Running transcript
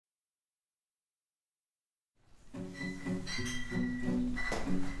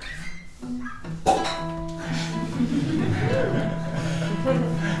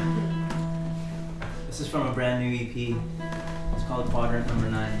This is from a brand new EP. It's called Quadrant Number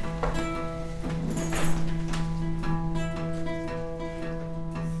 9.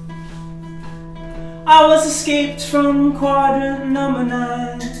 I was escaped from Quadrant Number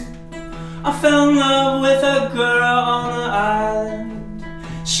 9. I fell in love with a girl on the island.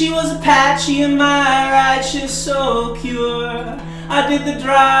 She was Apache and my righteous soul pure. I did the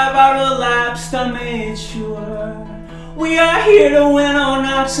drive, I relapsed, I made sure. We are here to win or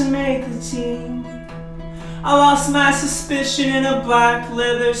not to make the team. I lost my suspicion in a black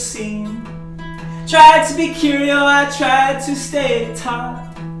leather seam. Tried to be curious, I tried to stay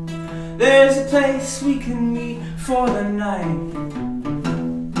top. There's a place we can meet for the night.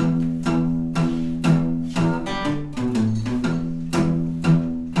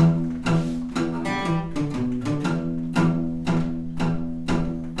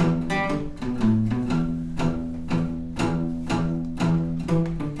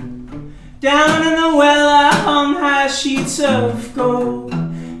 Down in the well I hung high sheets of gold.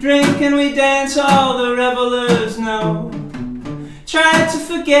 Drink and we dance, all the revelers know. Tried to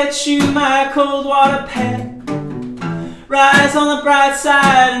forget you, my cold water pet. Rise on the bright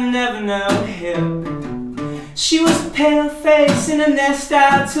side and never know hip. She was a pale face in a nest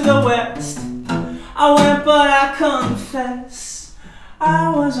out to the west. I went but I confess, I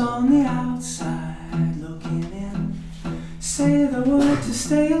was on the outside looking in. Say the word to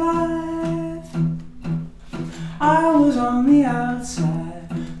stay alive. I was on the outside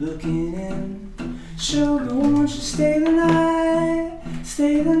looking in. Sugar, won't you stay the night,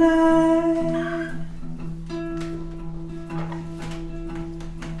 stay the night.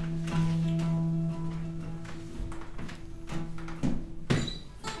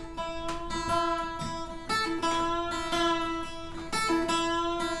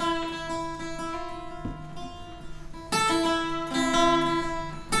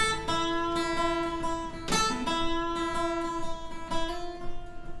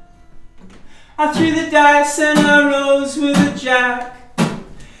 I threw the dice and I rose with a jack.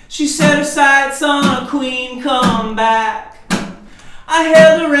 She set her sights on a queen, come back. I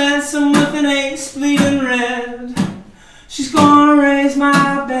held a ransom with an ace bleeding red. She's gonna raise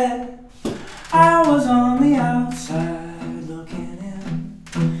my bet. I was on the outside looking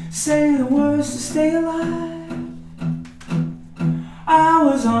in. Say the words to stay alive. I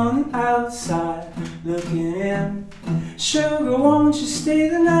was on the outside looking in. Sugar, won't you stay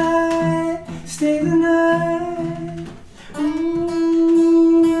the night, stay the night.